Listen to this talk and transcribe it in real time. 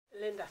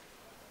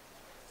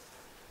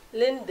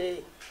Linda.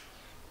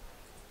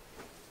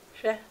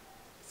 She,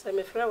 say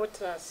me friend what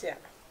transia.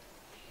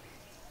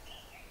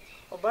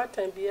 Oba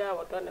time bia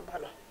wo do ne ba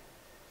no.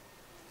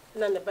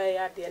 Na ne ba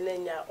ya de na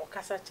nya o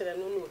kasa kire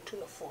no no tu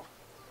no fo.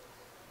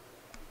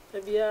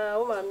 Bia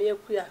wo ma me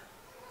akua.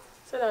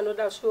 Se na no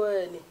da so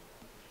ani.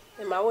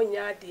 E ma wo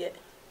nya de.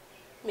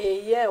 Me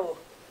ye wo.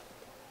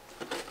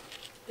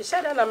 E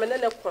shada na me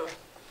ne kono.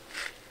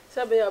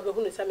 Se be ya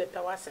obehu ne se me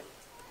pewase.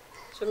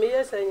 So me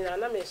yes anyina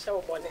na me hye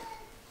wo bone.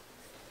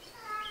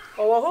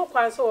 Owo ho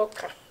kwan so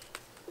woka.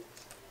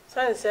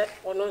 Sanse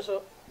ono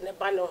so ne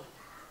ba no.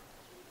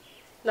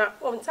 Na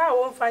omta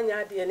wo mfa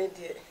nya de ne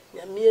de.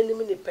 Nya me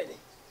anim ne pani.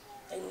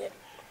 Enye.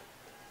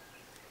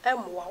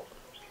 Emwa.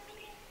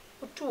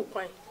 Utu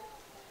kwan.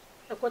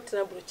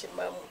 Akotena brochi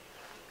mamu.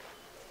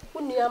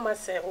 Uni ama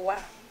se wa.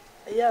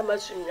 Eya ama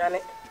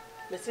sunwane.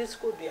 Mrs.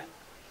 Kodua.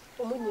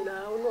 Omo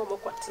nyina ono omo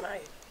kwatena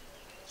ye.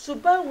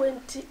 Suba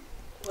wenti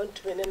want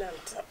to be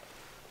nanta.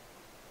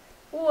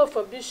 Who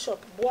for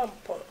Bishop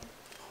Boampon?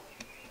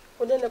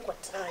 Onene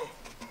kwatena ye.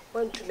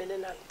 Want to be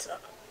nanta.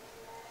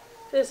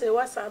 Say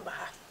what's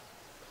abaha.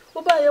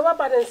 Uba ye wa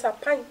baden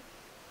sapan.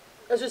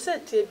 As you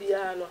said tie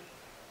bia no.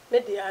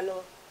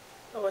 Mediano.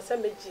 I was a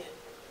meji.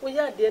 We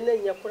ya de na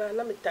nya kura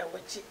na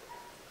metawachi.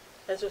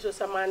 As so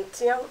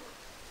samantia.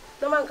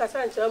 No man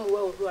kasa ncha mu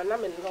wa ohu na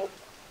me no.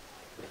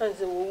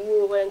 Anze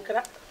wo wo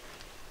enkra.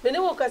 Me ne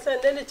wo kasa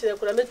ndele kire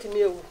kura metimi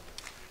ewu.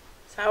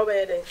 Sa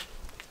we den.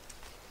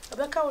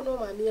 Abeka wo no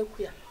ma me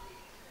akua.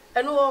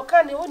 Eno wo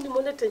ka ne woni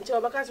mo ne tenche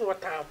obaka se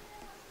wotam.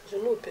 So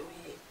no pe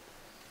wi.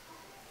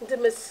 Nte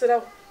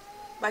mesra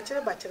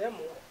bachire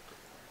mo.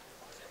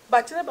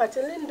 Bachire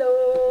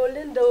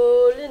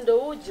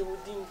lindo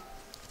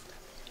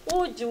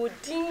uji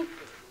udin.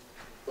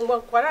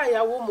 Ngwa kwara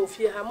ya wo mo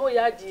fie ha mo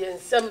ya di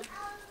ensem.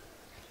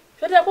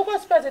 Fede akoko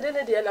space de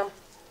ne de nam.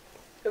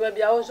 Fe ba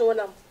bia wo so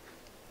wonam.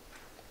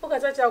 O ka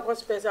cha akoko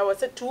space a wo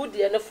se tu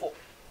de ne fo.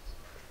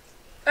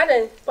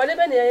 Aden, pale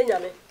be ne ye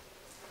nyame.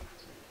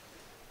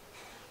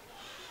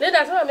 Le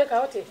da so me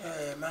ka wote.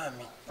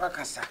 Mami,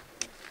 wakasa.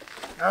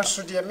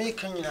 Anso de me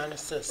kan nyina ne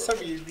se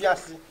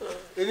wiase.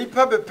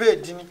 Enipa bepe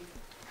edini.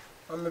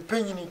 O me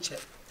panyini che.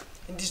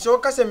 Ndi so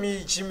kasa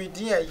me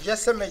jimidin a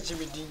yese me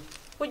jimidin.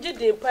 Uji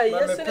din pa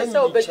yese ne se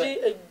obedi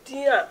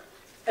edin a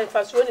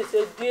enfaso ne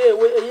se die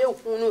we eye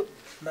hunu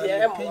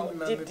ye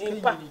mo di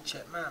din pa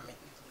che mami.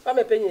 Ba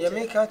me panyini. Ye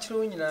me ka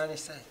chiro nyina ne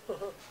se.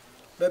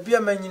 Ba bia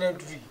manyina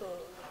duri.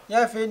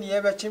 Ya fe ni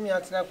ye ba chimi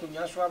atena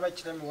konwa so aba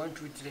kire me 1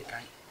 2 3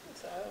 kan.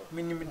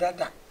 Minim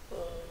dada.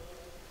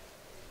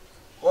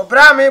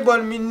 Obra me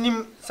bon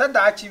minim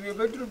sada achi we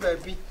beduru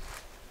baabi.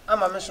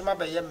 Ama me so ma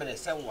ba ye mere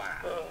se wa.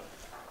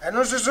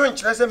 Eno so so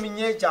nkire se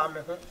minye gya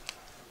me ho.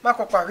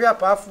 Makokwa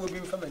apaafu obi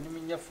mfa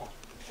manim nyefo.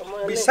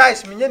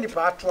 Besides minye ni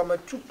pa ato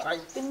amatu kwan.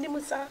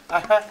 Ndim sa.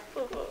 Aha.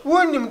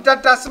 Wonim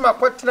dada se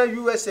makotena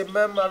USA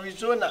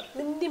Arizona.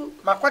 Ndim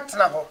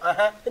makotena ho.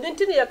 Aha.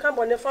 Nti ne ya ka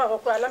bone fa ho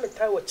kwa na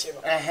meta wo chi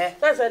no.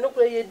 Na se no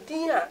kura ye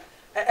din a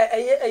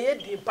eye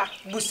din pa.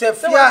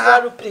 Busafia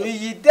ha mi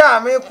yida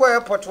me ko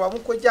airport wa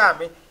mko gya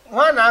me.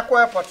 Wa na akọ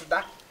airport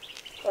da.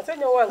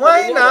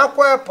 Wa na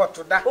akọ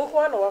airport da.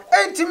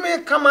 Enti me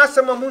kama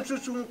asema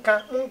munsusu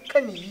nka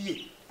ni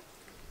yiye.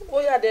 O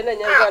ya de na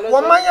nya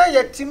wo manya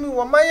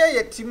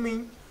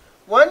yetimi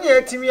won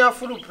yetimi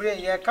afuru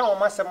pray ye ka wo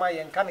masema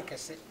ye nka ne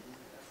kese.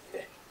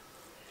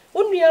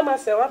 Unua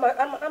masewa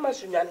ama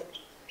sunyane.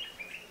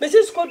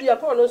 Mrs. Kodua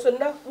ko no so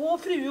na wo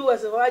free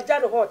viewers wa ja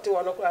no hot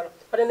wo no kwa no.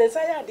 Ode ne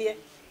nsa ya de.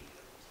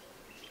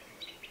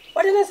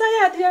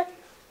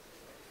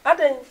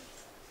 Aden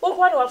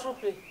onkwa no afuru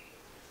pray.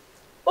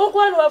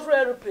 Onkwa no afuru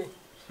aeroplane.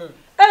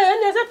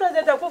 Ne se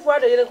president akofo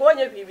ade yere ko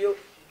wanya bibio.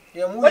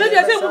 Ode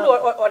de se mu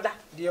oda.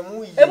 De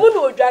mu yi. Emu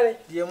no odware.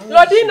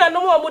 Lodi na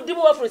no mo di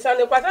mu afuru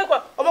sane kwa san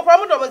kwa omokwa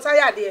mo do mo nsa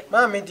ya de.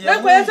 Ma me de mu. Na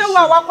kwa se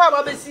wa wakwa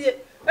ba besie.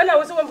 Na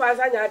wo se wo mfa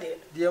nsa nya de.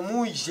 De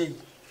mu yi.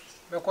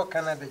 Me ko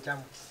Canada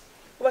jam.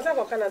 Wo sa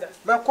ko Canada.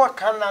 Me ko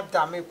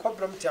Canada me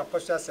problem ti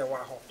akoso ase wa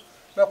ho.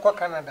 Me ko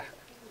Canada.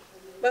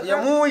 Ye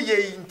mu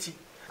yi nti.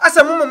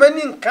 Asa mu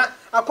mani nka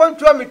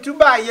akwantu ametu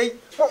ba ye.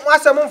 Mo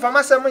asa mu mfa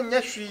masem nya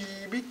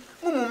hwi bi.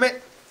 Mu me.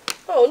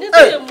 Oh, ni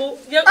se mu.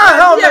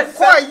 Aha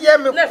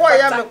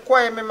me ko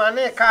ye me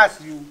mane ka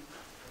asiu.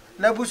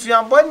 Na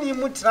busuan boni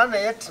mu tira na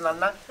ye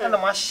tena na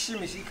ma hye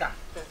me sika.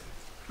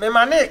 Me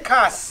mane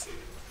cars.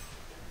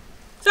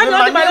 So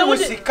na di ba na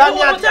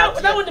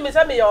wodi me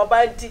say me ya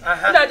oba nti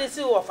na de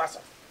si wo fa so.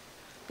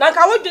 Na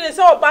nka wo dwene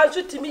say oba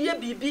nso timi ye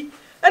bibi.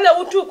 Na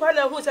wotu kwa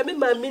na hu say me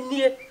ma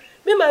menie.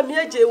 Me ma me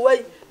aje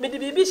wai. Me de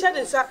bibi hye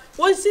de nsa.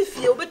 Won si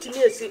fie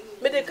obetimi esi.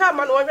 Me de ka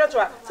ma no wo hweto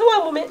a. Se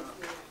wo mu me.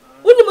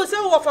 Woni mo say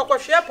wo fa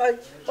kwhwe pan.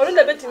 Ono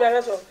na betimi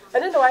ahweto.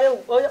 Ene na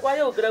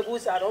waye ogragu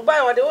sa no.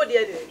 Ba wo de wo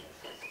de de.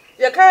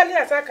 Ya ka ali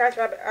asa ka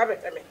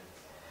abehweme.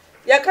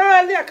 Ya ka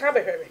ali aka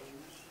abehweme.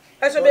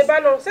 Aso be ba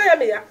no say ya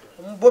me ya.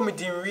 Mbo me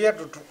din wie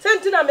dodo.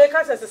 Sentina make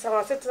us as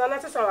a settle na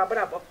sesa wa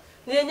brabo.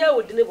 Na enya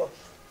odini bo.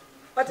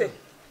 Ate.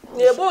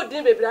 Na ebo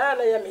odini bebra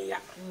na ya me ya.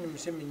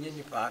 Se me nya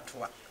ni pa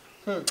atoa.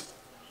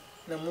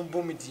 Na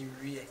mbo me din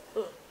wie.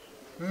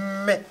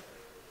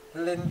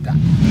 palenta.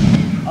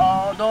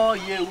 Odo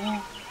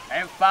yewu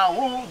efa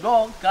wo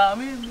do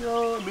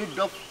kamio mi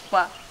do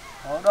pa.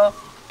 Odo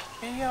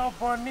Iyo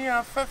boni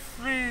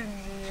afefri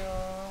ni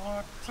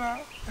ota.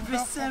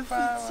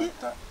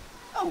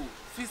 Oh,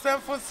 Fisa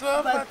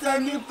foso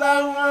batani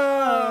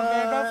pawa.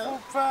 Me do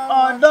fupa.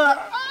 odo.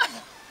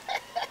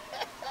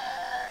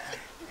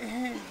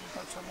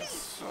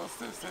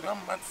 So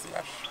don't match.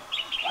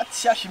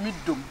 What ya shimi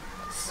dum?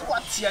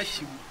 What ya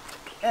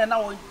shimi? Na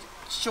wo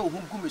show hu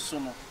gumi so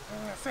no.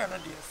 Say no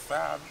dey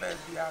sa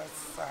baby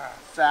asa.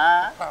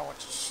 Sa, Power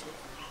to show.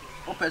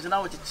 o person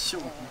na wo ti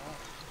show.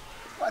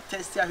 What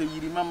test ya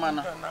yiri mama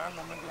na. Na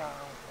me dia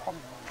come.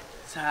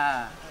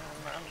 Sa.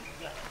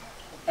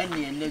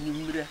 Eni enenu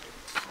mire.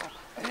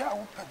 Ya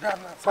wo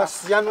pagana.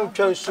 Fasia no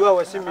twa nsu a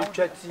wase me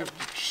twa ti.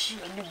 Shi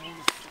ani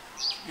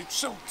bu. It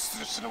show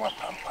sisi wa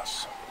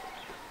pampas.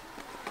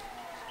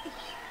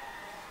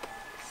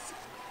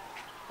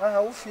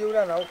 Wo fie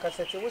wura na wo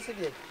kasete wo se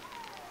de.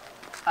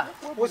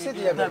 Wo se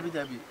de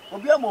Dabi.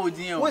 Obi ama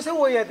odin o. wo se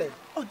wo ye de.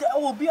 O de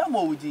obi ama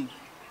odin.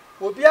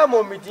 Obi a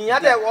mo medin ya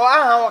de wo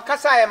aha wo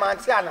kasa ye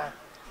mante ana.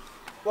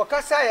 Wo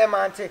kasa ye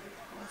mante.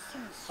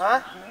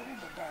 Ha?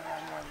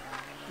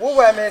 Wo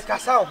we me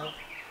kasa ho.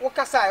 Wo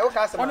kasa ye wo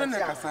kasa mante. One ne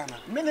kasa na.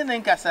 Mene ne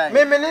nkasa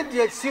Me ne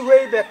de si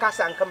hoi be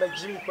kasa nka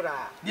magim kura.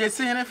 de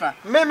si hene fa.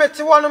 Me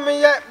te wono me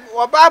ye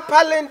oba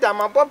palenda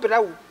ma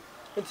bobra wo.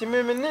 Nti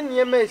me ne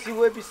ne ma si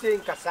hoi bi se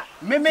nkasa.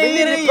 Me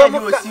yire ye di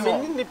osi Me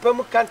ho. ni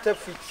pam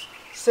counterfeit.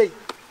 Say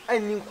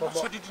ani nkomo.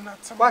 So did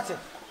not tell. What?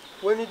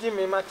 Woni di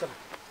me matem.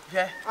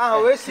 Hwe.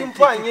 We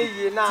simple anye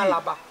yie na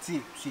alaba.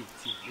 Ti.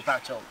 Iba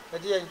cho. E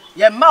de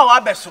Ye ma wa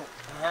beso.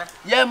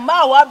 Ye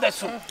ma wa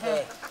beso.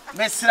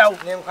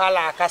 Mesraw. ne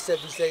nkwala akasa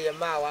bi se ye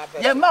ma wa be.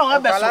 Ye ma wa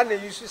beso. Nkwala na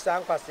yusu sa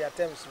nkwase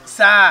attempts.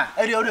 Sa,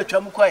 eri o de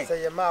twam koi.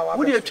 Se ye ma wa.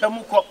 Wo de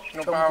twam ko.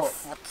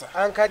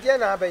 Ankade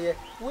na abaye.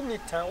 Woni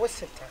tan wo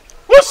setan.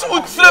 What's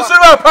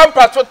the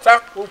pampa to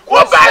tap?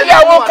 What by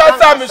ya walk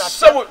out me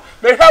so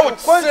me how would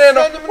say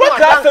no. What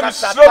can them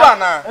slow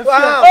na? Oh,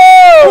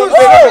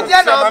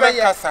 dia na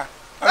abaye.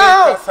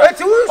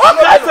 Eti wo What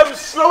can them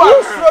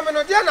slow? slow me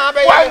no dia na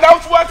abaye. Why now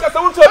to work as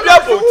I want to be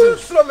able to?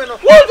 Slow me no.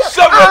 What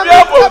show me be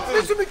able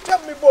to? Me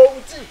twam me bo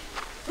uti.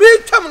 Me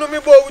twam no me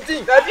bo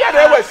uti. Na dia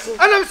na was.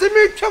 Ana me se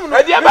me twam no.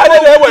 Na dia ba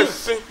na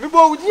was. Me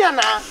bo uti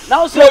ana.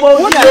 Na o se bo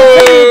Wo di.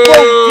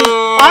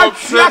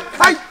 a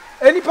kai.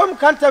 Any pam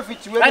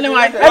counterfeit we.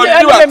 Anyway,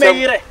 me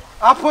yire.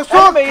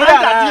 Apostle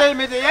kinda dey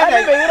me dey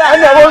yede.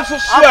 Ana won so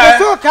so.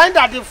 Apostle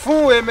kinda dey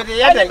fun we me dey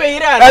yede.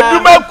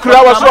 Aduma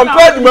kura was one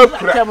pad ma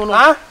kura.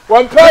 Ha?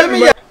 One pad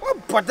me.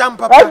 Podam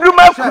papa.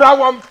 Aduma kura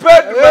one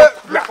pad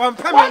ma. One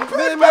pad me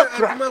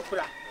aduma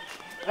kura.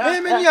 Me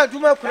ni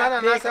aduma kura na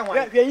na se ho.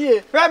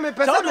 Ye. Pra me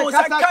pesa me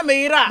kasa.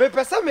 Me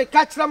pesa me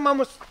ka kira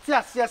mam ti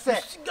ase se.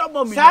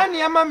 Sa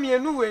ne ma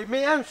mienu we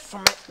me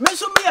ensome. Me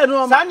so me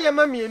enu Sa ne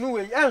ma mienu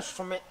we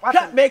ensome.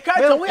 Me ka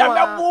to we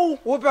abebu.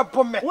 Wo be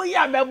po me. We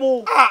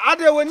abebu.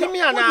 Ade woni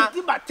mi ana.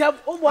 Ti batem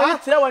o mo ni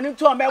tire woni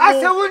to abebu.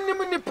 Ase woni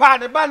mi ni pa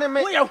ne ba ne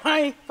me. We ye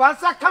hwan.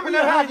 Fansa kam na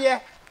ha de.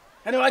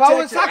 Ene wa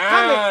Fansa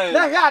kam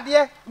na ha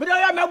de. Me do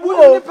ya abebu Who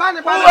o.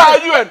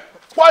 Are you and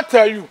what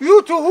are you?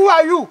 You two, who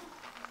are you?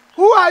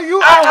 Who are you?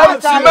 I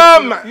am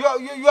Jemima. You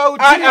are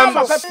I am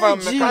Jemima.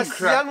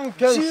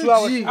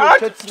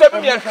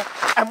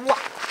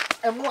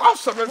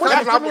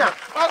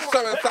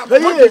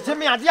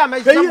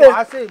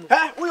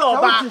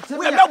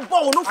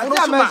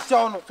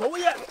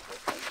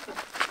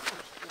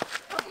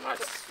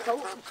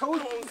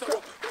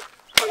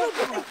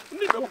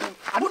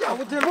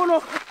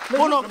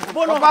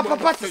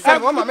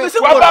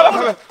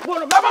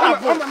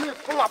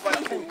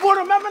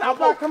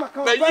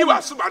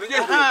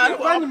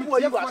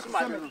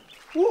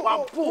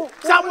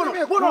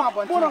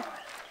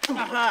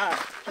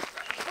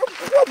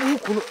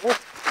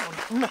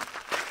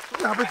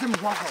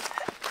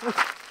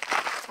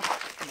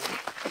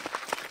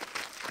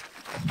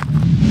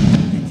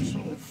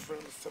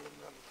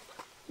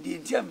 The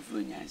Indian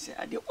Fluence,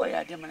 I did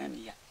oil them and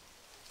ya.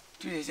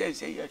 To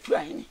say you're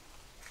trying.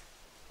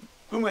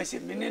 Whom I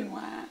said,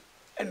 Minenwa,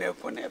 and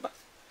therefore never.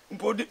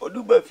 Body or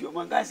do buff your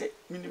mangas,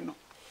 minimum.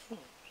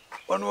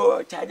 One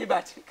more charge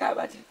battery, car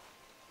battery.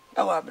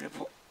 Our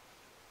report.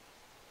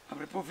 A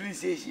report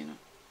station.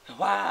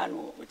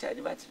 One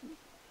charge battery.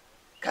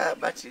 Car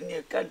battery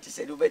near country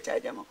said over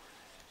charge them.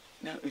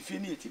 Now, if you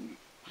need me,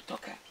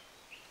 talk.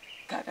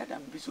 Car that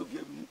I'm busy of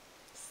you.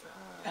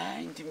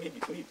 And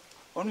maybe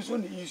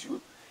on the issue.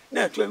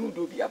 Now, to whom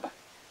do be about.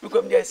 You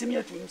come there, see me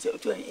to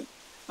himself to him.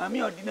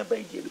 Mammy or dinner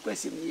by the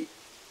question me.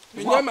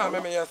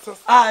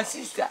 Ah,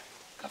 sister,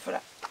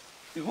 Kafra.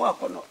 You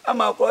walk on. I'm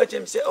a coach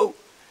and say, oh,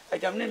 I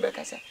am never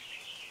Cassa.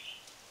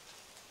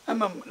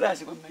 I'm a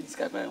last one, my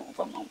scabber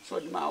from so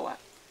the Mawa.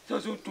 So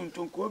soon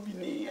to go be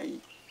near.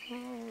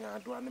 I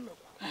do animal.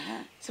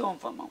 So on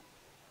for mouth.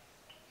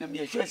 Now,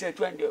 me sure said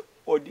 20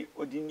 or the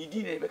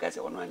needy because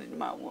I want in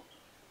my work.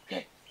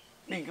 Hey,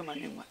 make a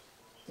man.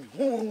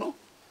 Who know?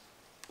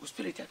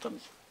 Spirit at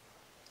Thomas.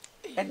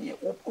 And you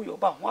open your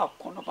back, walk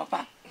on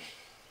papa.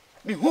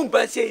 Me whom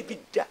by say, be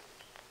that.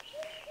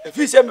 If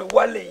you say me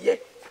wale ye,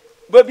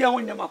 baby, I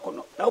want your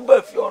macono. Now,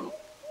 Berfion,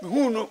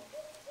 who know,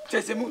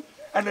 Chesemu,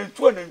 and then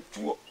 2 and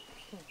 2.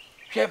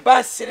 She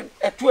bass him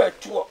at 2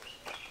 at 2.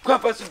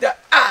 Compass to that.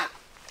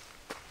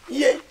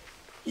 Ye,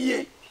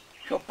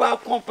 your bar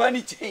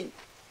company chain.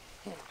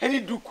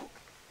 Any duku.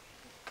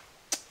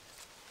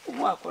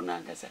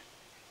 Wakonanga,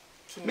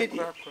 maybe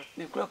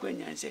the clock when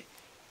you say,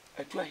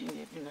 I try him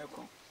every night,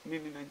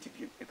 maybe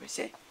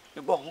 90%.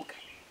 The bone.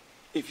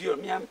 If you're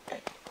me, I'm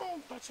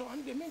but so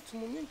I'm the mean to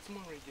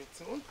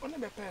reject. Only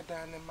be paid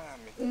down the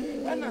mammy.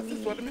 And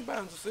that's what me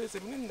bound to say,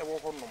 a minute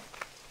walk on.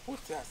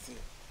 What's that say?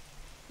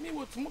 Me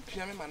what more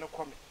piano man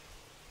coming.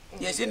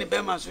 Yes, in the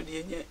Bema should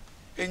be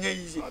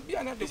easy. Be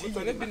another good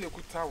one, been a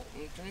good tower.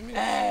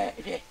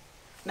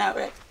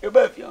 Now,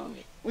 above you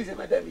only, with a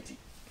madamity.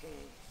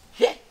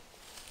 Yeah,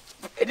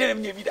 I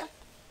didn't mean that.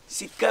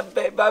 She come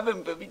by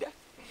Babin Babida.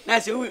 Now,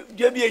 so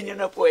you'll be in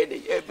your poet.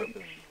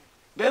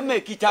 Then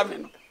make it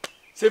amen.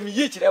 Some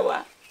years there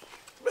were.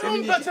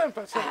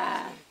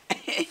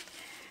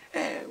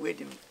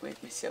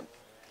 Wait, myself.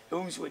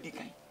 Homes were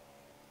decaying.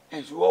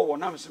 And so all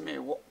one arms may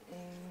walk.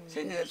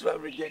 Saying that's why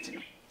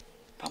rejecting.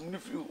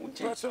 Pamphlet won't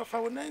change off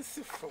our nice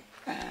from.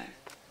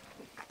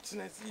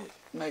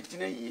 My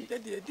Jenny,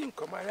 Daddy, I didn't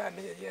come around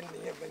here.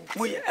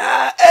 We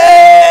are.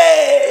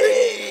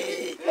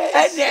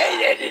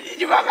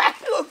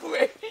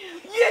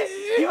 Yes,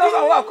 you have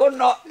a walk or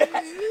not.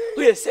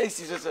 We are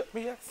sexy,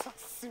 we are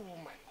sexy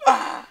woman.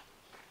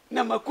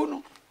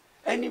 Namakuno.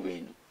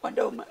 Anyway, one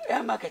day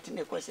I'm marketing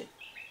a question.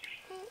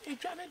 A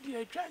Janet,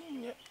 dear,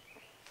 Jan,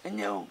 and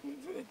you,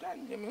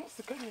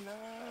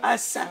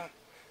 Asa,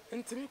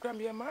 and to me,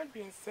 Grammy, might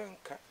be in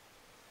Sanka.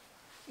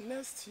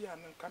 Next year,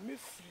 and come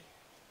free.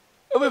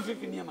 Over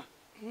 15 years.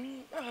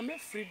 I'm a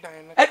free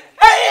diner.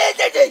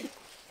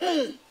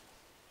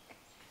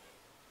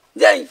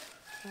 Jane,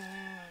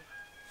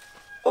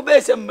 obey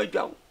some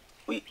major.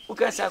 We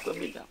can sack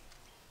me down.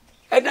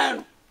 And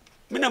now,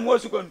 Mina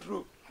was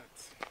control.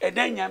 And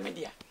then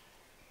Yamidia.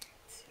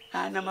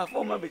 And I'm a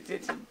former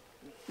veteran.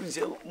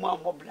 So,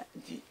 Mamma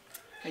Blanty.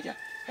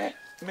 Eh,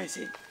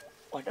 Messi,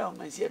 what I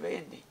may say,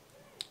 Bendy.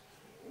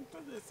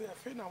 They say, I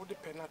think I would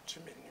depend on 2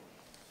 million.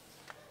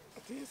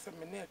 It is a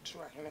minute to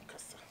a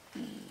cassa.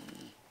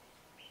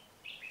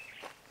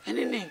 And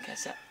in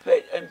Casa,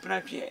 and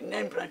Pranty, and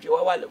then Pranty,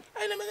 Wallow.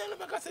 I never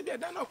because I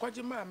don't know what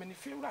your mamma and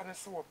if you run a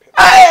swap.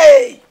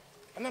 Hey!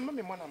 And I'm a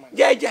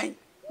money. Jane.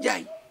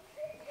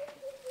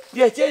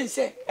 Dear Jane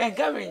say, and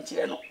Gavin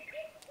Chino.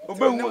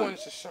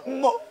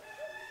 More.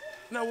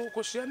 Now,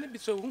 because she only be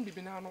so wounded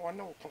now on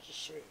no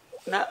conscious.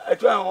 Now, I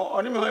try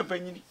on my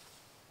opinion.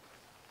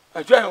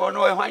 I try on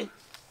no wine.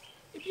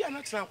 If you are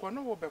not drunk, one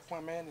over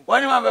for man.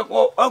 One of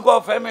my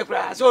uncle family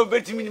class, so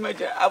betting me,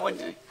 I want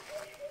it.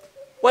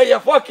 Why you're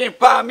fucking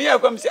palm, me, I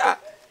come say,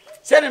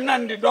 send him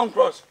none the don't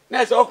cross.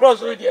 That's all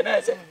cross with you, and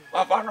I said,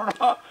 I found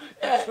out.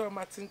 So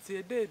much since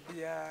a day,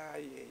 be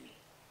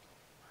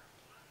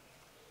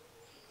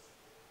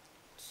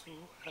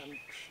 200.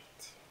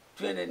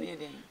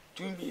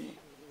 2 million.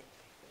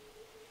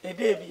 A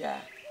day be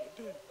a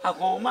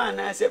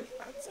command, I said,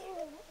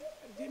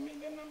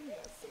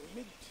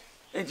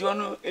 and you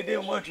know, a day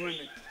more to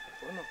it.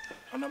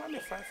 Oh, no, I'm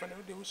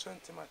 500 they will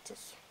send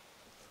tomatoes.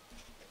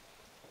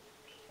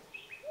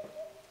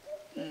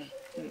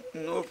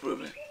 No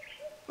problem.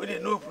 We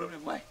did no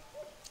problem. Why?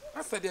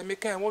 I said they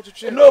make what to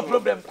change. No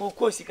problem.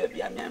 Cocoa, she can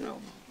be a man. No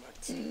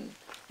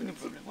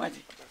problem. What?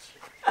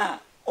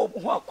 Oh,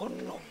 what?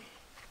 No.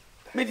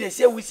 Maybe they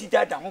say we see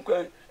that I'm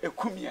going to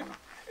come here.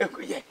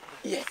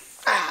 Yeah.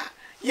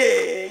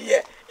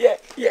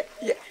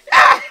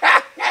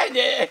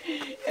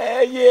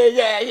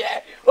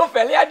 Oh,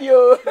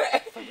 Feliadio.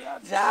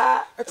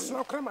 It's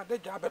not come at the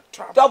job at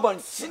trouble. Double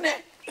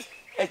sinner.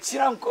 A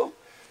chiranko.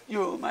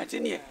 You,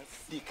 Martinia.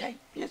 The kind,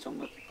 yes, on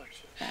the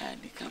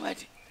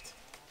committee.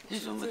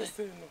 Yes, on the I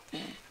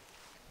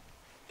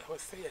will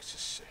say a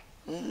shish.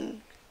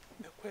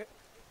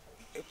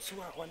 It's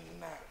 1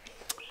 now.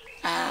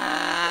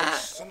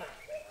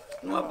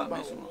 No,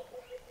 about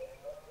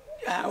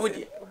would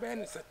you? Ben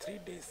is 3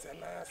 days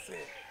and I say,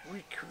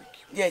 week.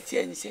 Yes,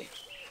 and say,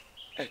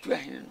 I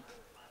try.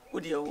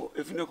 Would you,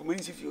 if no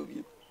community of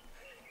you?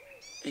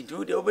 And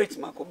do the obey to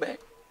Marco back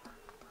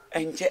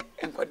and check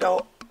and put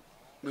out.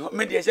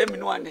 Maybe I said, me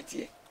no one that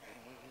year.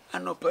 I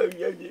know,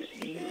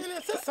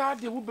 it's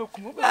sad you will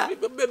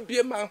be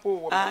a man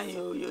who are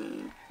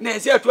you.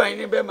 Nancy, I'm trying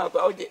to be my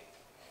body.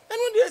 And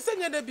when they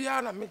send the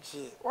Biana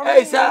Michi,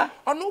 or sir,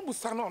 or no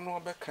Busan or no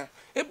Becca,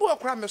 a boy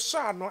cram a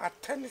shard no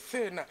at 10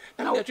 cena,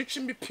 and I'll teach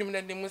me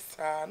permanent in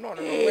Musa, no,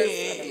 no, no, no,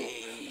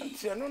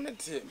 no, no, no, no, no, no,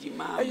 no,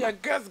 no, no,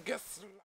 no, no,